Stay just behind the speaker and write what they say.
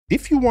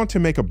if you want to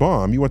make a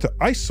bomb, you want to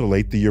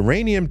isolate the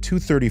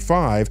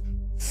uranium-235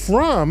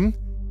 from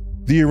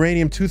the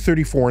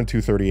uranium-234 and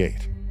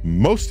 238.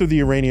 Most of the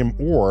uranium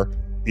ore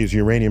is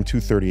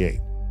uranium-238.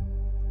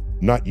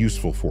 Not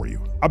useful for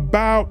you.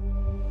 About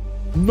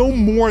no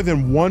more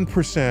than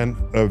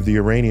 1% of the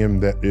uranium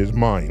that is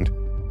mined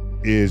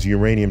is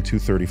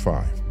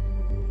uranium-235.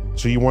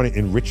 So you want to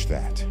enrich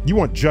that. You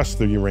want just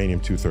the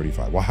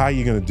uranium-235. Well, how are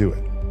you going to do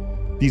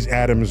it? These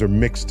atoms are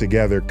mixed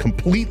together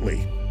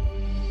completely.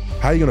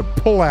 How are you going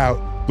to pull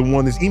out the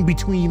one that's in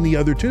between the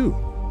other two?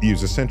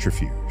 Use a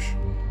centrifuge.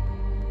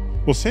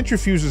 Well,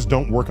 centrifuges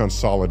don't work on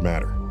solid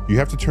matter. You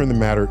have to turn the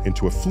matter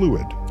into a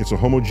fluid. It's a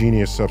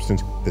homogeneous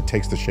substance that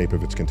takes the shape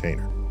of its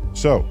container.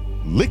 So,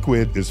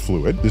 liquid is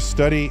fluid. The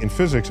study in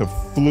physics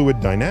of fluid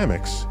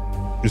dynamics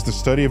is the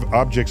study of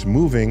objects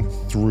moving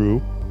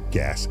through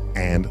gas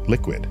and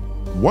liquid.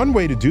 One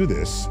way to do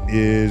this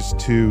is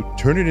to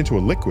turn it into a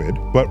liquid,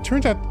 but it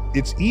turns out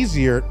it's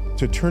easier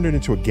to turn it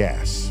into a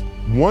gas.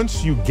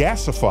 Once you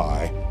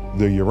gasify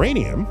the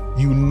uranium,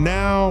 you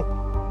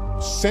now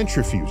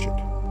centrifuge it.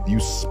 You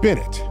spin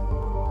it.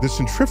 The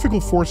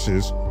centrifugal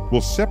forces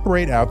will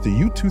separate out the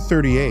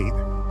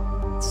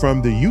U-238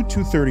 from the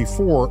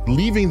U-234,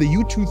 leaving the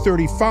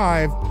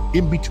U-235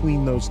 in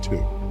between those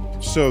two.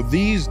 So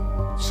these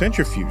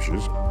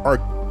centrifuges are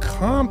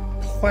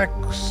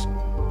complex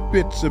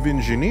bits of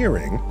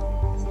engineering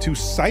to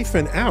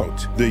siphon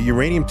out the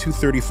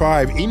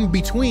uranium-235 in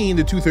between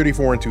the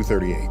 234 and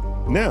 238.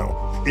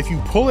 Now, if you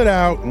pull it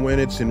out when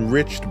it's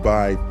enriched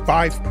by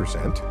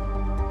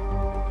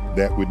 5%,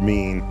 that would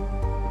mean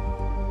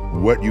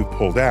what you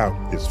pulled out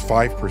is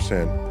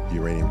 5%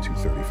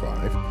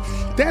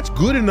 uranium-235. That's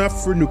good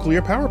enough for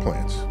nuclear power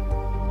plants.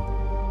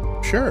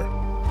 Sure,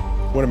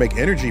 want to make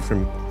energy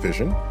from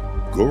fission?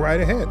 Go right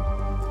ahead.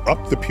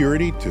 Up the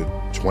purity to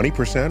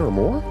 20% or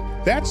more?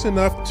 That's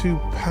enough to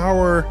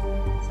power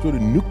sort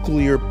of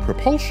nuclear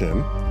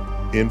propulsion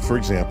in, for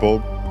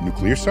example,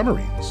 nuclear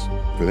submarines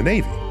for the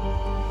Navy.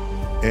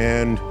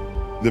 And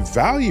the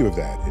value of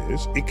that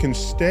is it can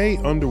stay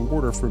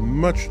underwater for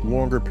much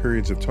longer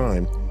periods of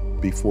time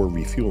before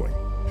refueling.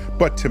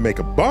 But to make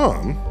a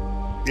bomb,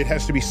 it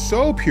has to be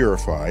so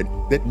purified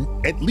that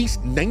at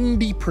least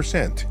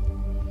 90%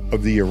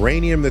 of the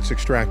uranium that's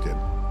extracted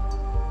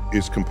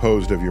is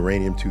composed of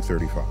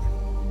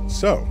uranium-235.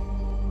 So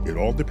it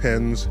all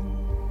depends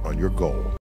on your goal.